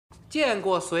见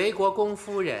过隋国公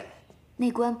夫人。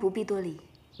内官不必多礼。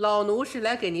老奴是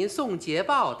来给您送捷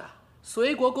报的。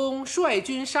隋国公率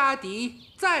军杀敌，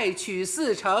再取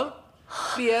4城，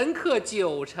连克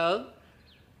9城。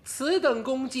此等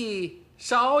功绩，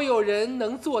少有人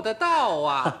能做得到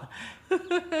啊！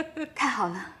太好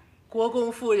了，国公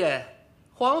夫人，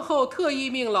皇后特意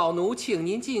命老奴请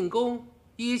您进宫，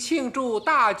以庆祝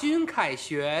大军凯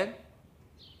旋。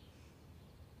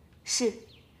是，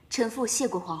臣妇谢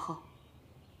过皇后。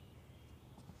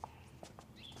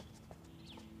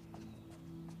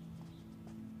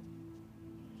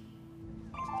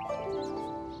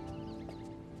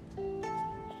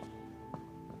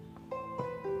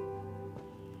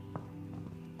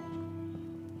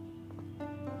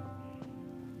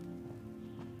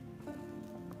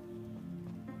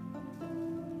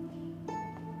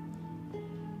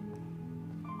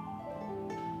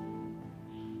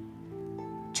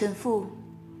臣妇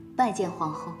拜见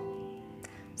皇后。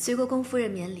隋国公夫人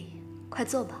免礼，快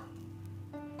坐吧。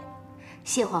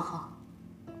谢皇后。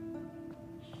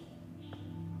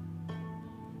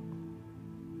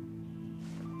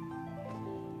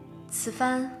此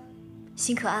番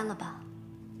心可安了吧？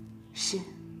是。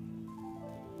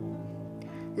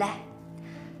来，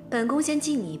本宫先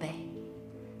敬你一杯，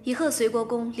以贺隋国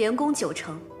公连攻9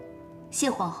城。谢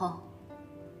皇后。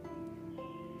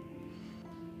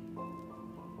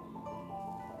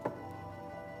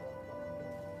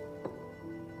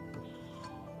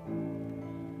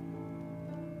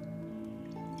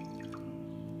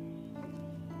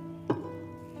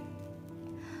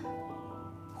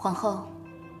皇后，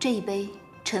这一杯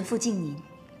臣妇敬您。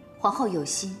皇后有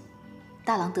心，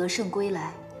大郎得胜归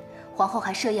来，皇后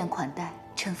还设宴款待，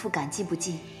臣妇感激不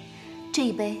尽。这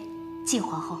一杯敬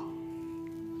皇后。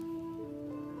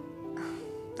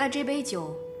那这杯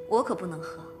酒我可不能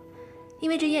喝，因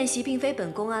为这宴席并非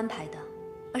本宫安排的，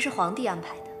而是皇帝安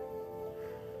排的。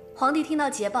皇帝听到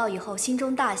捷报以后，心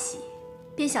中大喜，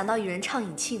便想到与人畅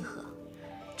饮庆贺。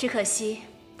只可惜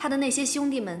他的那些兄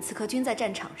弟们此刻均在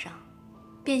战场上。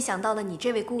便想到了你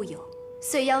这位故友，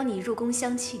遂邀你入宫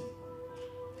相庆。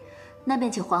那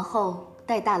便请皇后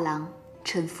代大郎、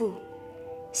臣妇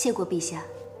谢过陛下。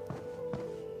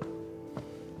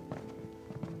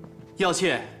要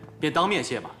谢便当面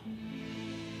谢吧，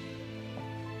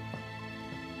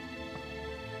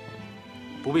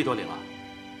不必多礼了。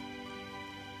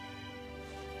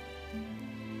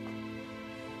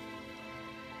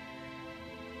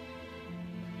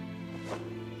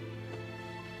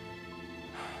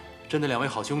朕的2位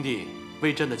好兄弟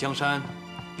为朕的江山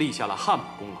立下了汗马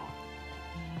功劳，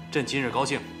朕今日高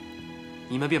兴，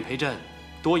你们便陪朕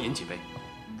多饮几杯。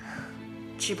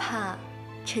只怕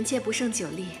臣妾不胜酒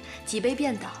力，几杯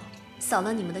便倒，扫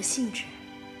了你们的兴致。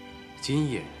今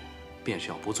夜便是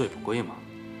要不醉不归嘛，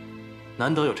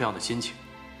难得有这样的心情，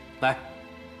来，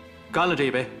干了这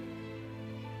一杯。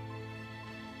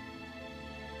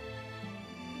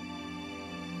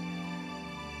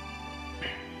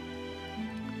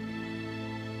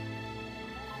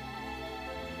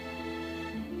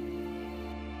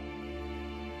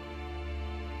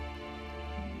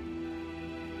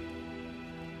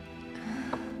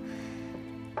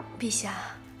陛下，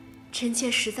臣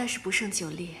妾实在是不胜酒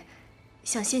力，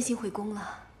想先行回宫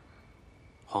了。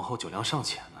皇后酒量尚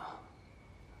浅呢，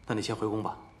那你先回宫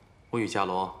吧，我与伽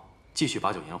罗继续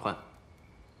把酒言欢。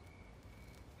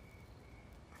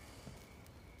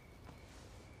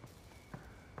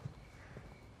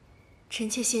臣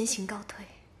妾先行告退。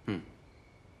嗯。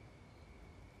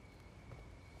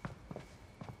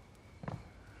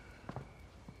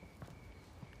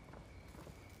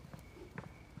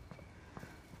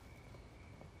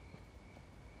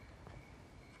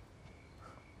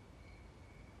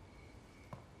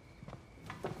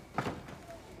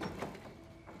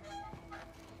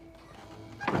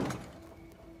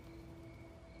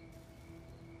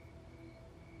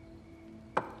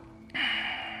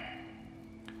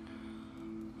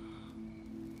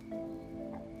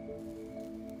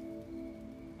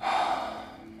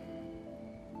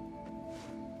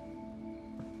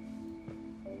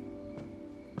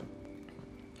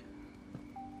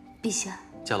陛下，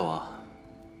伽罗，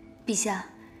陛下，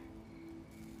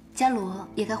伽罗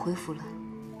也该回府了。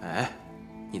哎，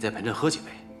你再陪朕喝几杯，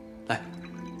来，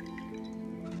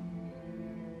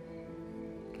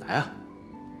来啊！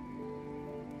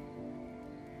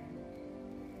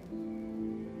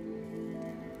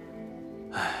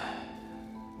哎，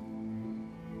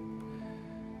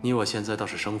你我现在倒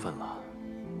是生分了，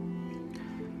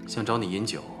想找你饮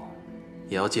酒，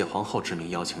也要借皇后之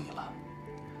名邀请你了。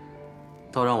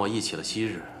 倒让我忆起了昔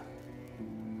日，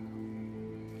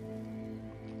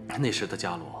那时的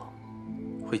伽罗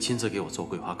会亲自给我做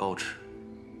桂花糕吃，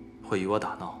会与我打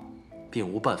闹，并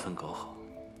无半分隔阂，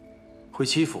会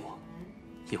欺负我，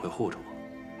也会护着我。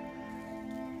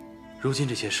如今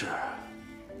这些事，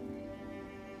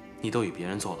你都与别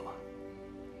人做了吧？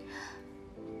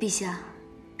陛下，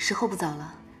时候不早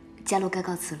了，伽罗该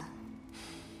告辞了。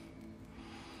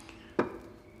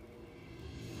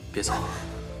别走。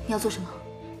你要做什么？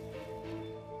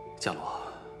伽罗，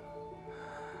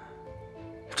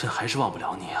朕还是忘不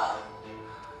了你啊。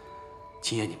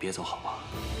今夜你别走好吗？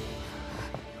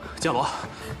伽罗，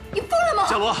你疯了吗？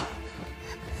伽罗，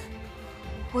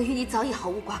我与你早已毫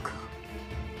无瓜葛，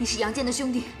你是杨坚的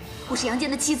兄弟，我是杨坚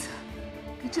的妻子，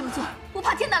你这么做，不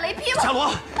怕天打雷劈吗？伽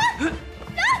罗，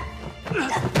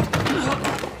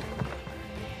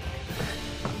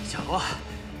伽罗，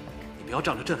你不要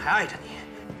仗着朕还爱着你，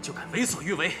就敢为所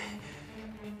欲为。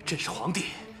朕是皇帝，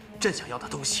朕想要的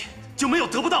东西就没有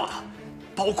得不到的，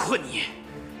包括你。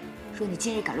若你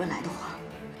今日敢乱来的话，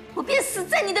我便死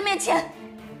在你的面前。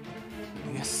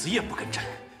宁愿死也不跟朕。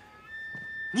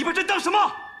你把朕当什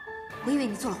么？我以为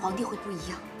你做了皇帝会不一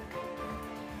样，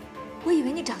我以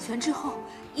为你掌权之后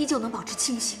依旧能保持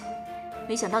清醒，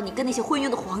没想到你跟那些昏庸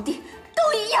的皇帝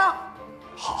都一样。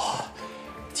好，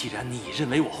既然你认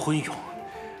为我昏庸，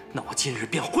那我今日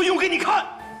便昏庸给你看。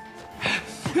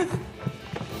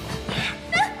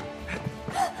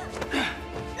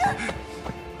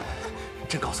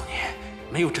朕告诉你，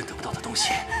没有朕得不到的东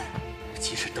西，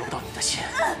即使得不到你的心，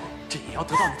朕也要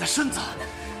得到你的身子。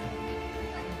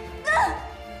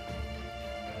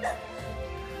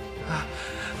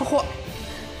皇，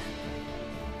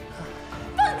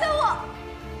放开我！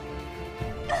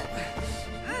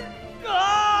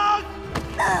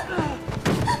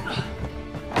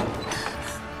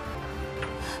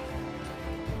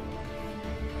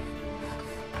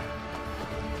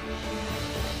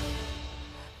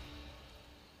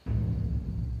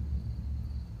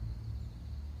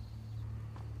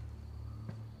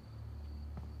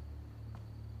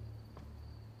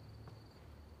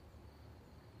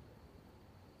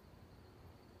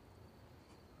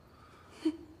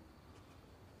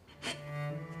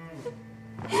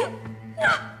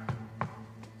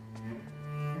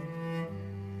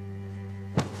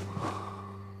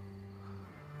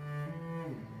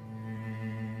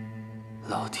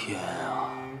老天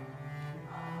啊，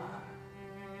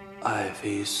爱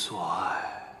非所爱，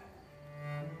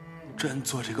朕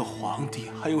做这个皇帝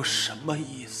还有什么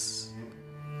意思？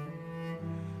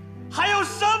还有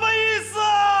什么意思？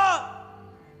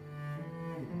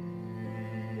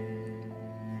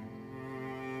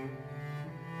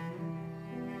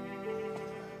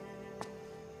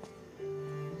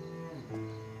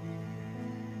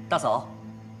大嫂，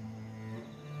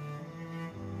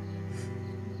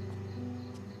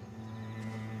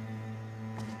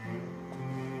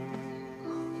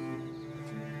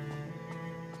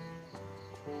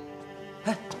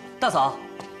哎，大嫂，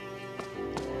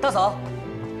大嫂，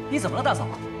你怎么了，大嫂？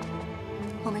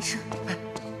我没事。哎，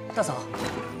大嫂，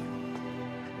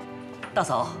大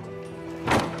嫂，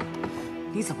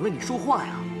你怎么了？你说话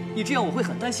呀！你这样我会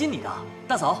很担心你的，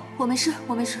大嫂。我没事，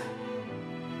我没事，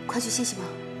快去歇息吧。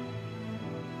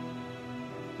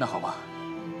那好吧，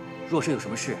若是有什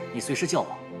么事，你随时叫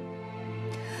我。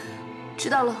知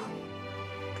道了，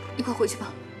你快回去吧。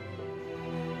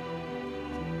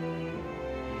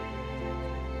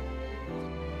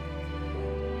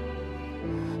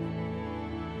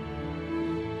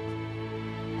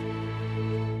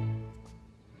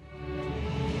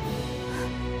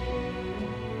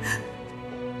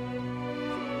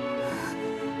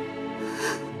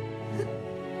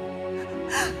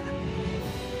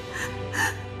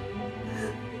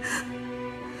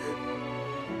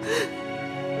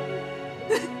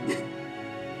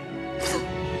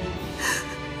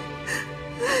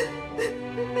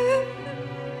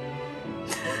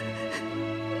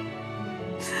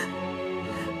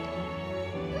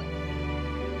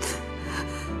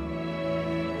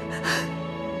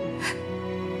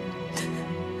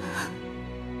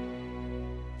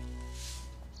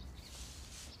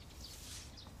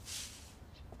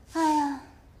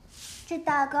这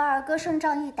大哥二哥胜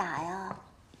仗一打呀，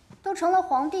都成了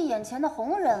皇帝眼前的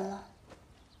红人了。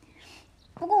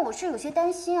不过我是有些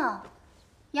担心啊，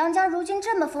杨家如今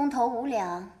这么风头无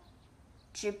两，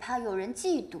只怕有人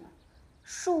嫉妒，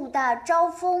树大招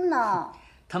风呢。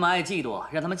他们爱嫉妒，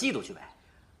让他们嫉妒去呗，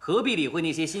何必理会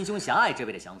那些心胸狭隘之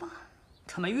辈的想法？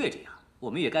他们越这样，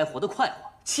我们越该活得快活，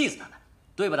气死他们，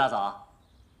对吧，大嫂？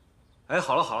哎，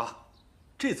好了好了，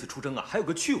这次出征啊，还有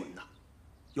个趣闻呢。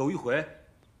有一回，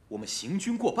我们行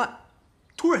军过半，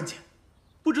突然间，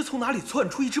不知从哪里窜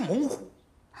出一只猛虎，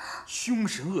凶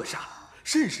神恶煞，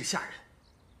甚是吓人。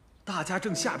大家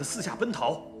正吓得四下奔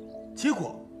逃，结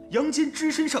果杨坚只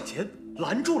身上前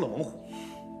拦住了猛虎。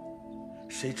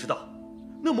谁知道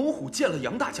那猛虎见了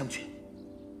杨大将军，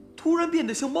突然变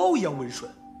得像猫一样温顺，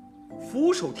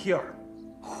俯首贴耳。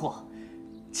嚯，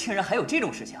竟然还有这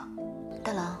种事情！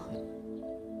大郎，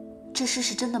这事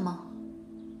是真的吗？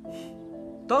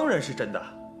当然是真的。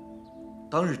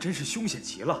当日真是凶险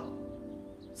极了，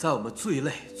在我们最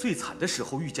累最惨的时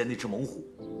候遇见那只猛虎。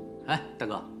哎，大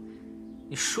哥，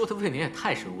你说的未免也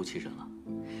太神乎其神了。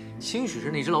兴许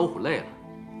是那只老虎累了，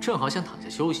正好想躺下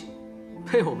休息，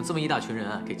被我们这么一大群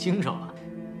人给惊着了。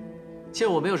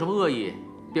见我没有什么恶意，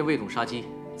便未动杀机，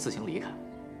自行离开。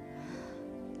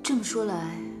这么说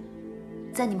来，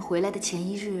在你们回来的前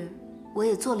一日，我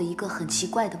也做了一个很奇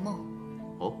怪的梦。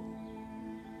哦，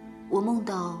我梦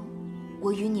到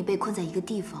我与你被困在一个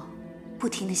地方，不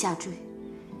停地下坠。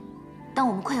当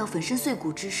我们快要粉身碎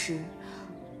骨之时，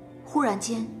忽然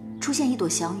间出现一朵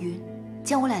祥云，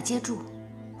将我俩接住，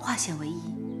化险为夷。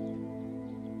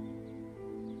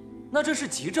那这是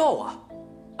吉兆啊！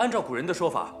按照古人的说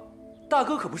法，大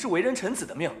哥可不是为人臣子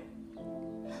的命。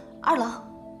二郎，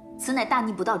此乃大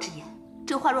逆不道之言。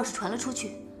这话若是传了出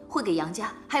去，会给杨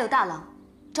家还有大郎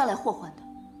招来祸患的。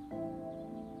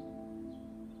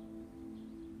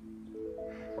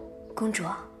公主，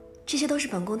这些都是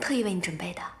本宫特意为你准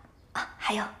备的啊！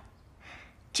还有，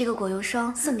这个果油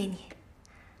霜送给你，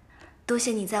多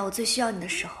谢你在我最需要你的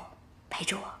时候陪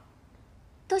着我。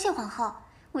多谢皇后，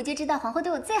我就知道皇后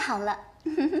对我最好了。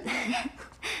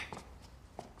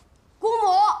姑母，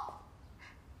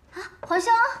啊，皇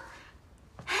兄，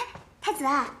哎，太子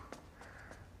啊，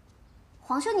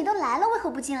皇兄你都来了，为何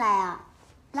不进来啊？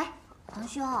来，皇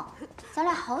兄，咱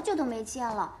俩好久都没见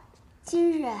了，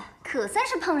今日可算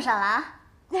是碰上了啊。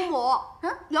姑母，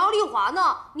杨丽华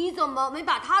呢？你怎么没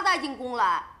把她带进宫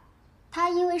来？她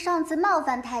因为上次冒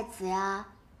犯太子呀，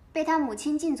被他母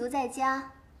亲禁足在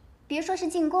家，别说是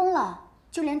进宫了，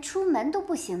就连出门都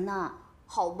不行呢。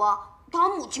好吧，她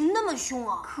母亲那么凶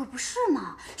啊？可不是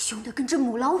嘛，凶得跟只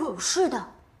母老虎似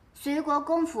的。随国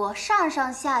公府上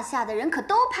上下下的人可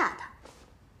都怕她，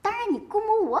当然你姑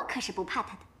母我可是不怕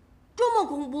她的。这么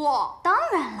恐怖？当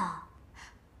然了。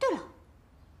对了，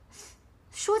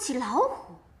说起老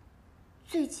虎，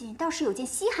最近倒是有件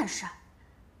稀罕事儿，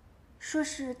说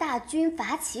是大军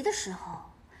伐齐的时候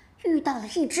遇到了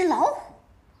一只老虎，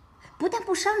不但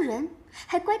不伤人，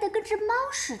还乖得跟只猫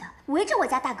似的，围着我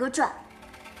家大哥转。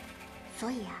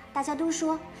所以啊，大家都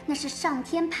说那是上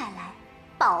天派来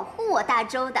保护我大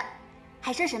周的，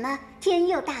还说什么天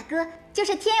佑大哥就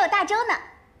是天佑大周呢。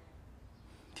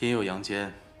天佑杨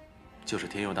坚，就是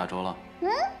天佑大周了。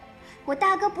我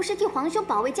大哥不是替皇兄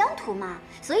保卫疆土嘛，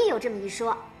所以有这么一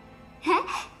说。嘿，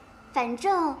反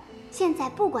正现在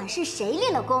不管是谁立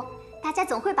了功，大家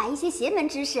总会把一些邪门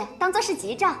之事当作是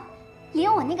吉兆。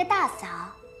连我那个大嫂，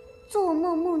做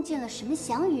梦梦见了什么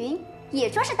祥云，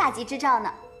也说是大吉之兆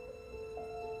呢。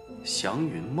祥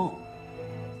云梦。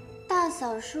大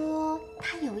嫂说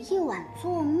她有一晚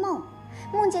做梦，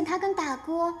梦见她跟大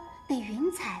哥被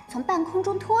云彩从半空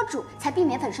中拖住，才避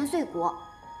免粉身碎骨。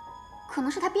可能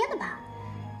是她编的吧，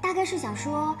大概是想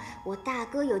说我大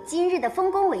哥有今日的丰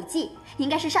功伟绩，应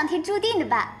该是上天注定的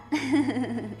吧。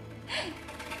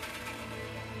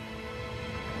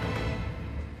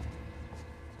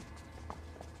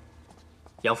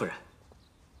杨夫人，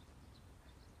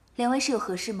两位是有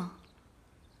何事吗？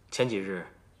前几日，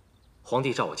皇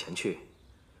帝召我前去，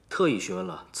特意询问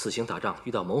了此行打仗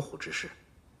遇到猛虎之事。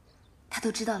他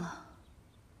都知道了。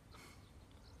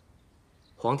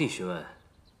皇帝询问，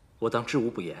我当知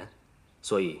无不言，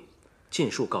所以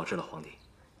尽数告知了皇帝。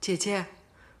姐姐，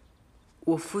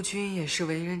我夫君也是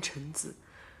为人臣子，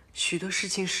许多事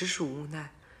情实属无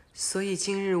奈，所以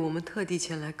今日我们特地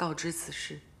前来告知此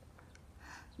事。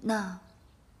那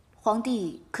皇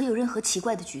帝可有任何奇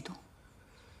怪的举动？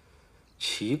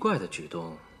奇怪的举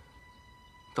动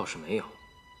倒是没有。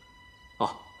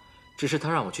哦，只是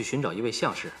他让我去寻找一位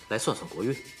相士来算算国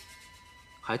运，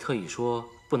还特意说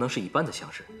不能是一般的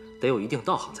相士，得有一定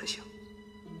道行才行。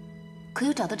可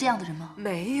有找到这样的人吗？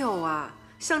没有啊，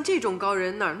像这种高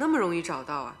人哪儿那么容易找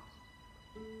到啊？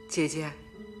姐姐，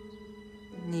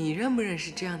你认不认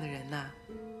识这样的人呐？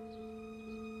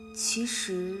其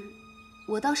实，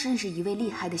我倒是认识一位厉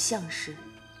害的相士，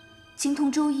精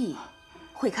通周易，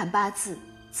会看八字、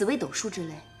紫微斗数之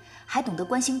类，还懂得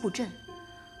观星布阵。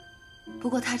不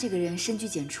过他这个人深居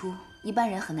简出，一般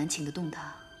人很难请得动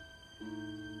他。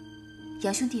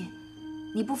杨兄弟，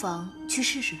你不妨去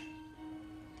试试。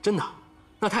真的？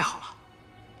那太好了。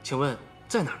请问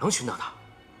在哪儿能寻到他？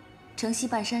城西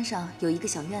半山上有一个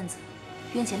小院子，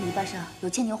院前篱笆上有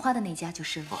牵牛花的那家就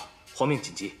是了。哦，皇命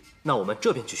谨记。那我们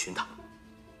这便去寻他。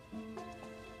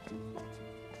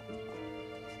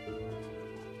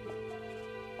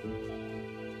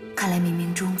看来冥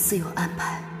冥中自有安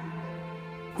排。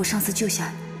我上次救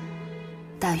下你，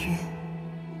大约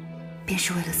便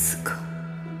是为了此刻。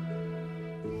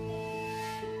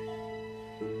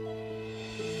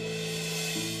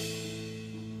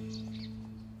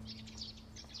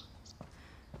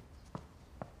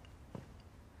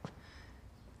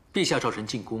陛下召臣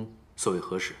进宫，所为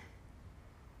何事？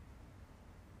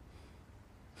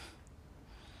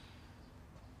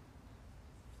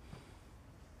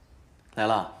来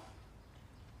了。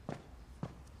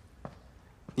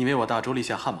你为我大周立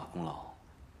下汗马功劳，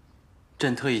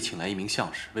朕特意请来一名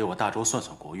相士为我大周算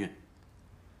算国运，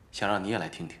想让你也来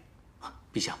听听。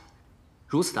陛下，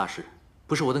如此大事，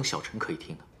不是我等小臣可以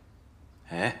听的。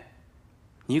哎，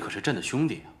你可是朕的兄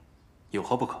弟啊，有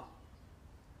何不可？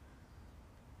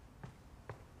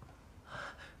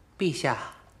陛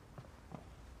下，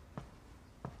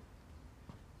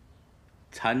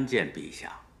参见陛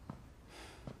下。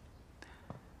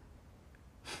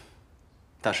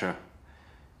大师，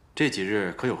这几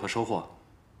日可有何收获？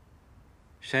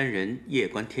山人夜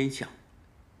观天象，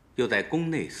又在宫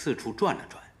内四处转了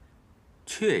转，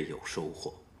确有收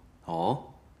获。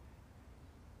哦，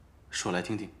说来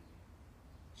听听。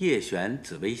夜悬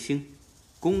紫微星，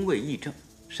宫位议正，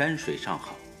山水尚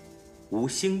好，无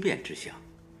星变之象。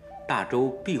大周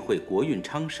必会国运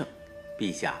昌盛，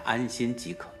陛下安心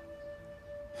即可。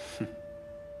哼，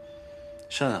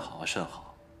甚好甚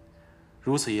好，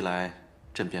如此一来，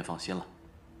朕便放心了。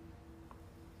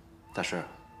大师，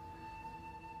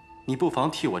你不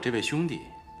妨替我这位兄弟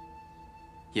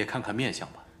也看看面相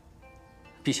吧。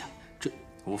陛下，这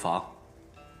无妨。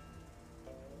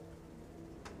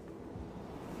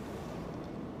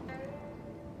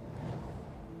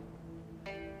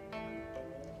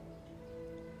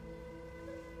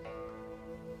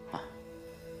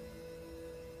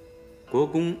国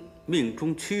公命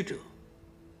中曲折，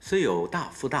虽有大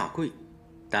富大贵，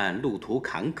但路途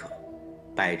坎坷，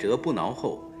百折不挠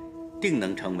后，定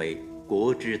能成为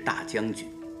国之大将军。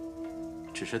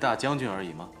只是大将军而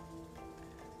已吗？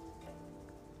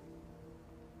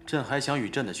朕还想与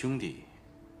朕的兄弟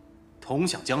同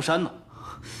享江山呢。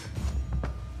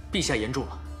陛下言重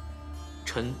了，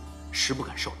臣实不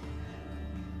敢受。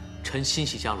臣心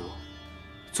系伽罗，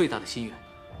最大的心愿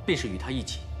便是与他一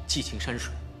起寄情山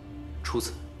水。除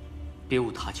此，别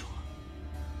无他求了。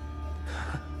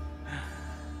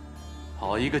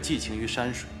好一个寄情于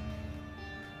山水！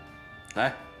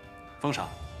来，封赏，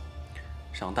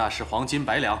赏大师黄金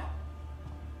100两。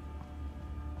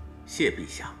谢陛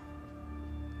下。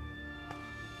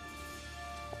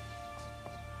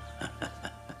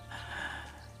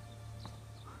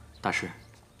大师，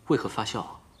为何发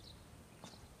笑？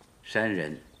山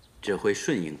人只会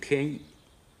顺应天意，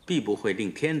必不会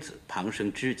令天子旁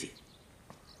生枝节。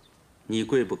你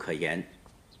贵不可言，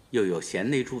又有贤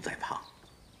内助在旁，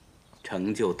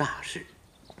成就大事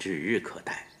指日可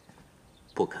待，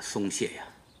不可松懈呀。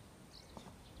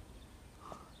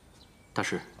大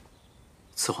师，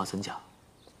此话怎讲？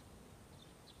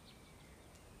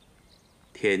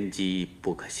天机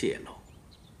不可泄露，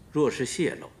若是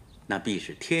泄露，那必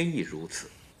是天意如此。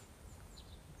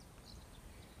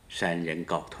山人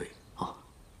告退。哦，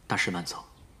大师慢走。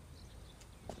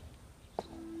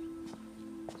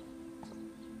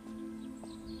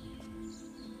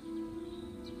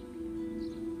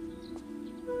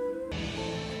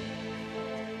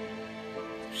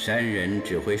山人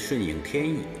只会顺应天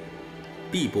意，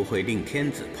必不会令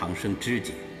天子旁生枝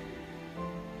节。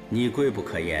你贵不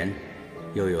可言，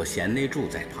又有贤内助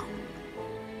在旁，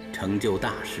成就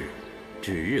大事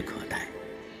指日可待。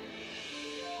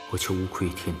我求无愧于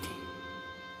天地，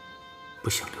不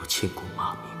想留千古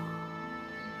骂名。